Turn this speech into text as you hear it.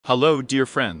Hello, dear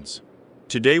friends.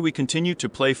 Today we continue to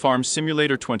play Farm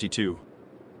Simulator 22.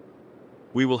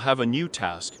 We will have a new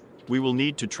task. We will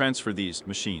need to transfer these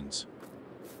machines.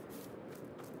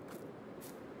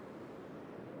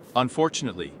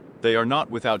 Unfortunately, they are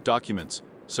not without documents,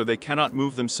 so they cannot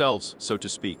move themselves, so to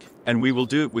speak. And we will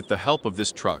do it with the help of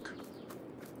this truck.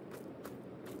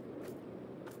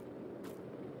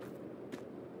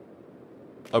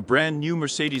 A brand new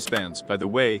Mercedes-Benz, by the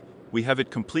way. We have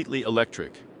it completely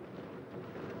electric.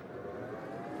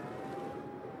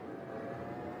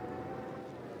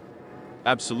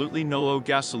 Absolutely no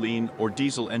gasoline or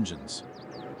diesel engines.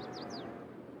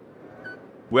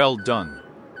 Well done.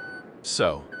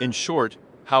 So, in short,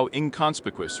 how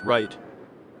inconspicuous, right?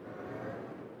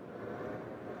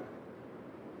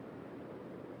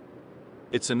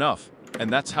 It's enough, and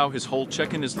that's how his whole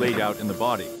check-in is laid out in the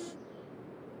body.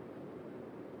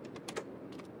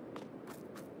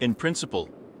 In principle,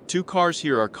 two cars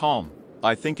here are calm.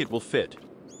 I think it will fit.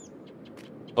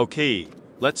 Okay,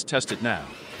 let's test it now.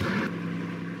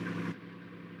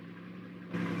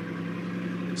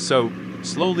 So,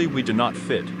 slowly we do not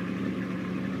fit.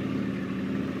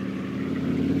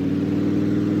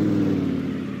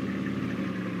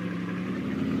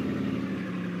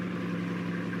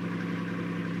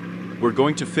 We're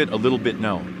going to fit a little bit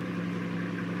now.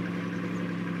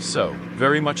 So,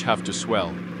 very much have to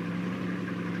swell.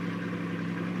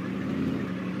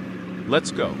 Let's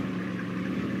go.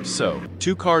 So,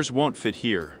 two cars won't fit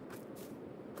here.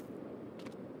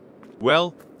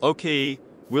 Well, okay,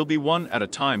 we'll be one at a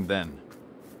time then.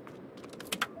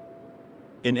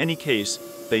 In any case,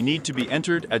 they need to be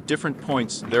entered at different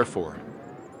points, therefore.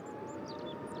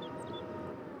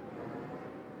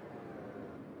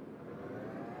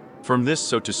 From this,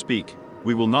 so to speak,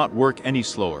 we will not work any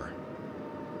slower.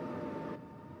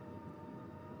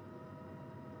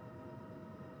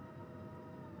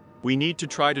 We need to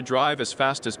try to drive as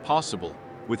fast as possible,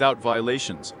 without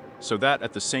violations, so that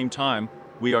at the same time,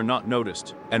 we are not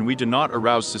noticed, and we do not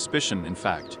arouse suspicion, in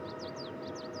fact.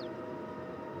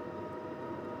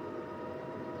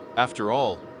 After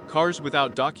all, cars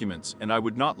without documents, and I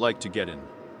would not like to get in.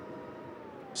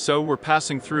 So we're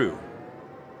passing through.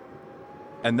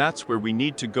 And that's where we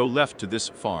need to go left to this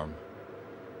farm.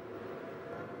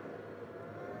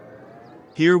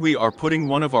 Here we are putting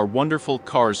one of our wonderful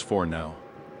cars for now.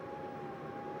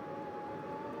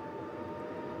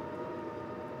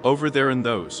 Over there in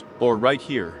those, or right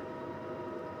here.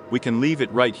 We can leave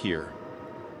it right here.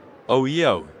 Oh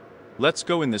yo, let's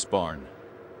go in this barn.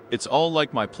 It's all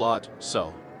like my plot,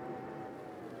 so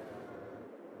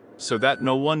that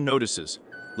no one notices.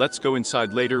 Let's go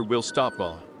inside later, we'll stop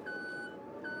all.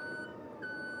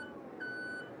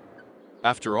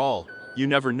 After all, you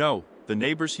never know, the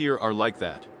neighbors here are like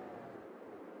that.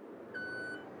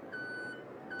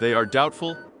 They are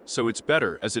doubtful, so it's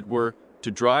better, as it were,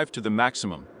 to drive to the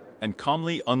maximum and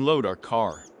calmly unload our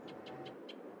car.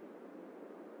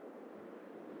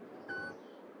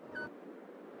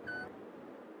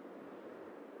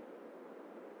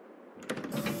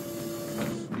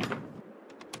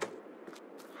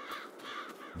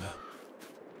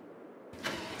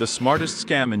 The smartest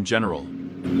scam in general.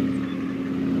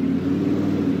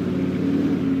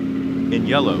 In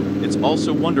yellow, it's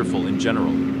also wonderful in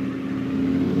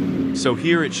general. So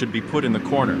here it should be put in the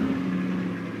corner.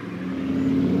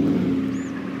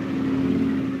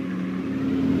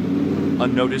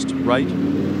 Unnoticed, right?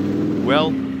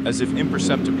 Well, as if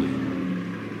imperceptibly.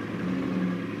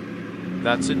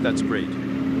 That's it, that's great.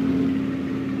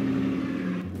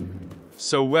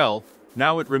 So well,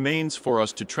 now it remains for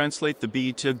us to translate the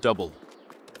B to double.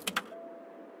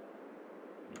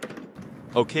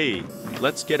 Okay,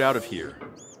 let's get out of here.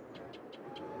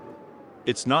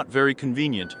 It's not very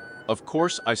convenient. Of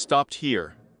course I stopped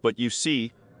here, but you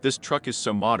see, this truck is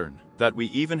so modern that we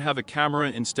even have a camera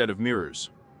instead of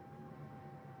mirrors.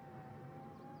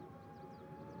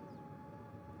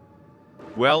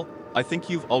 Well, I think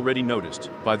you've already noticed.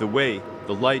 By the way,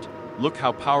 the light, look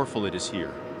how powerful it is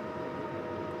here.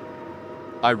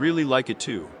 I really like it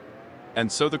too. And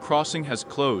so the crossing has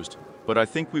closed, but I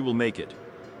think we will make it.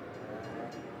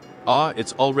 Ah,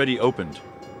 it's already opened.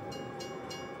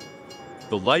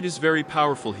 The light is very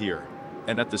powerful here,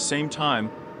 and at the same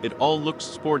time, it all looks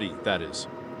sporty, that is.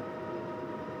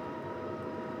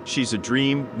 She's a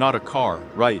dream, not a car,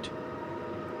 right?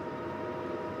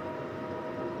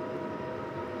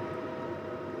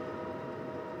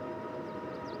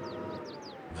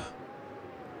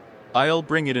 I'll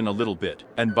bring it in a little bit,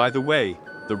 and by the way,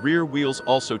 the rear wheels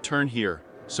also turn here,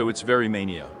 so it's very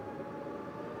mania.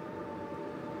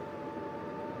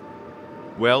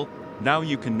 Well, now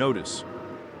you can notice.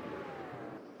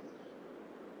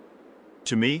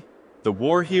 To me, the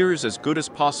war here is as good as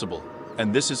possible,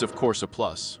 and this is of course a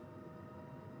plus.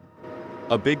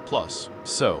 A big plus.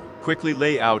 So, quickly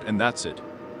lay out and that's it.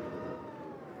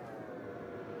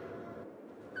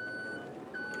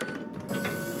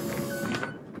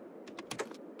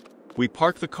 We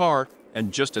park the car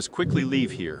and just as quickly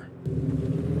leave here.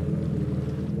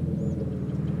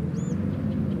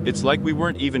 It's like we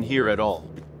weren't even here at all.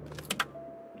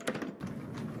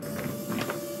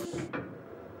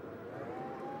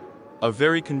 A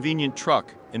very convenient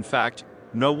truck, in fact,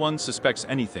 no one suspects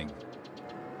anything.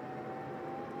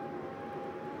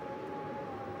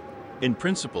 In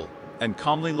principle, and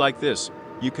calmly like this,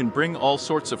 you can bring all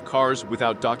sorts of cars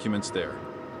without documents there.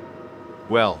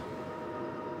 Well,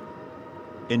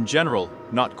 in general,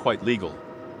 not quite legal.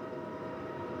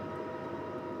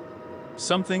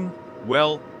 Something,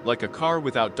 well, like a car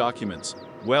without documents,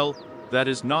 well, that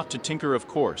is not to tinker of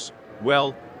course,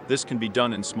 well, this can be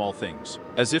done in small things,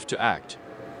 as if to act.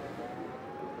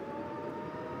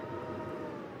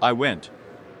 I went.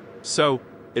 So,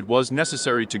 it was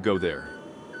necessary to go there.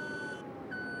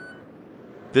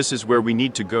 This is where we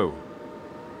need to go.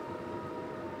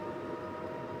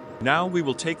 Now we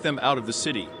will take them out of the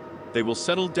city. They will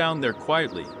settle down there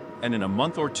quietly, and in a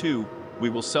month or two, we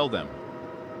will sell them.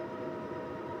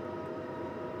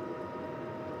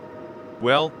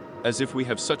 Well, as if we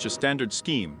have such a standard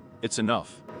scheme, it's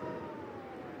enough.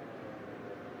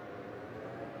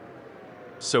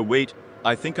 So wait,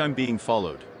 I think I'm being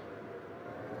followed.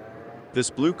 This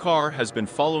blue car has been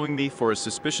following me for a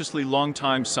suspiciously long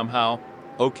time somehow.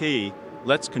 Okay,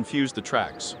 let's confuse the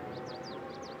tracks.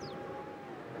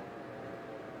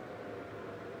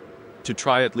 To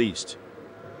try at least.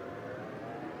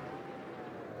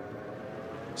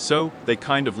 So, they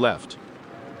kind of left.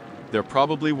 They're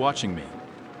probably watching me.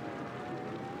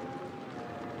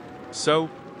 So,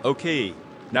 okay,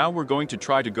 now we're going to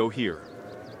try to go here.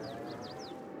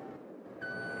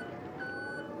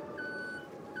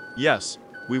 Yes,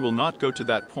 we will not go to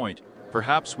that point.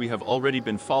 Perhaps we have already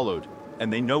been followed,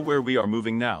 and they know where we are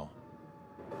moving now.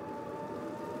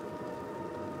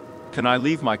 Can I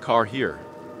leave my car here?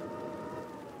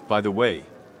 By the way,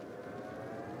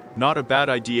 not a bad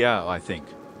idea, I think.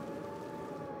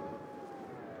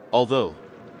 Although,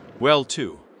 well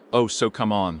too. Oh, so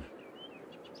come on.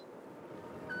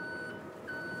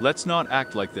 Let's not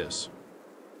act like this.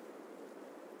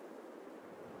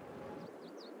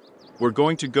 We're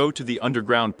going to go to the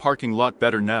underground parking lot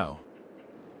better now.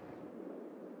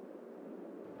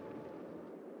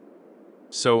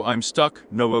 So I'm stuck,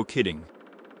 no kidding.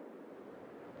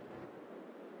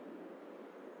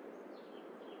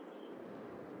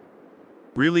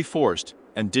 Really forced,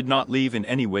 and did not leave in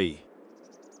any way.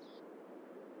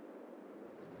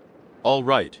 All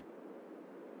right.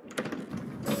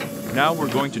 Now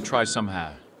we're going to try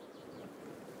somehow.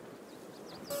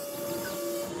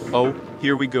 Oh,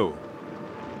 here we go.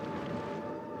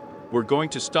 We're going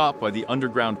to stop by the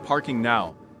underground parking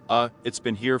now. It's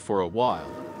been here for a while.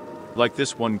 Like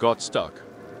this one got stuck.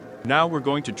 Now we're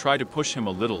going to try to push him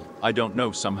a little, I don't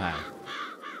know, somehow.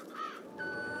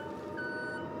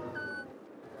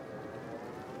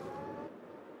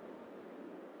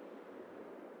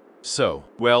 So,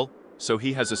 well, so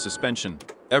he has a suspension.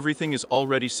 Everything is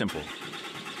already simple.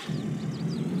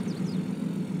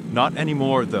 Not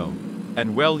anymore, though.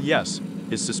 And well, yes,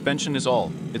 his suspension is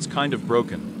all. It's kind of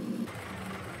broken.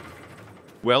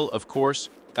 Well, of course,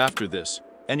 after this,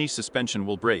 any suspension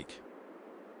will break.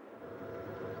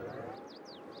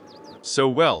 So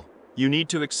well, you need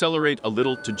to accelerate a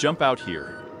little to jump out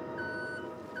here.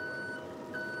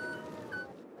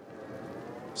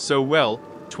 So well,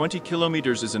 20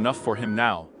 kilometers is enough for him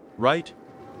now, right?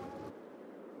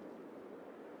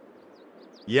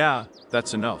 Yeah,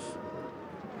 that's enough.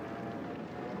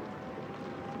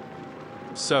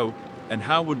 So, and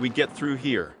how would we get through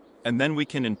here? And then we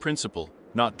can, in principle,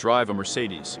 not drive a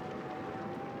Mercedes.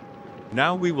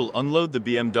 Now we will unload the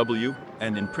BMW,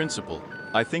 and in principle,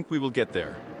 I think we will get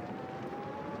there.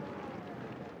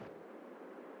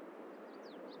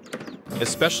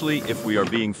 Especially if we are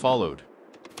being followed.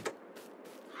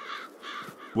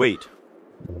 Wait.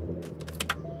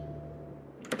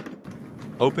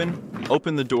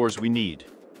 Open the doors we need.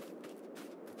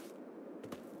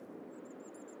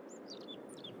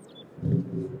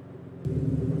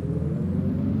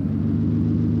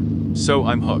 So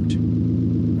I'm hooked.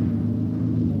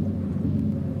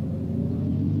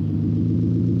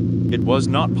 It was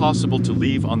not possible to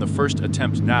leave on the first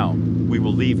attempt now, we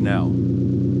will leave now.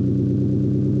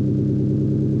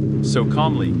 So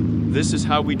calmly, this is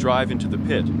how we drive into the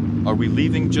pit. Are we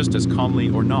leaving just as calmly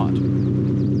or not?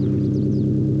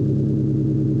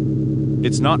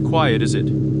 It's not quiet, is it?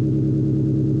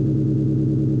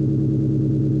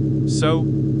 So,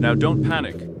 now don't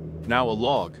panic. Now a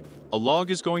log. A log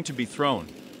is going to be thrown.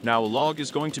 Now a log is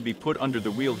going to be put under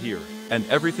the wheel here, and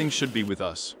everything should be with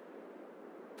us.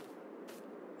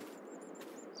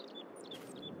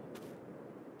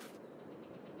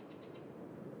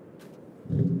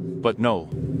 But no.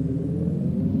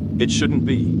 It shouldn't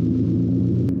be.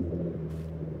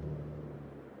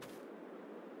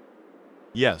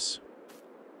 Yes.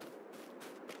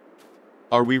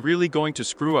 Are we really going to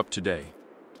screw up today?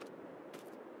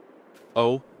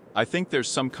 Oh, I think there's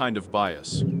some kind of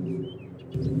bias.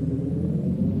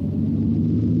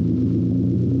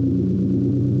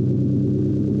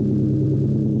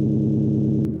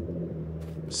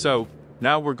 So,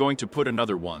 now we're going to put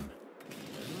another one.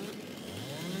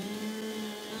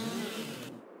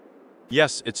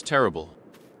 Yes, it's terrible.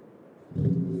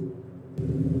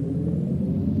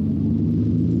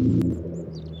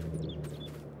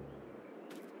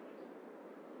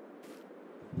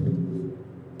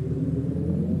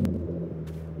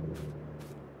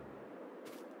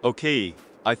 Okay,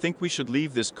 I think we should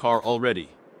leave this car already.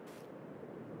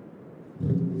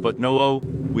 But no, oh,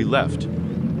 we left.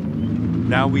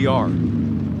 Now we are.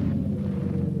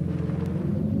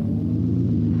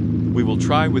 We will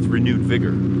try with renewed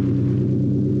vigor.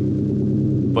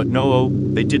 But no, oh,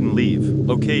 they didn't leave.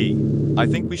 Okay, I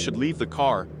think we should leave the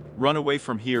car, run away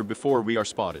from here before we are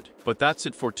spotted. But that's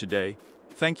it for today.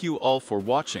 Thank you all for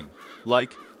watching.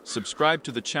 Like, subscribe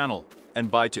to the channel, and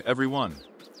bye to everyone.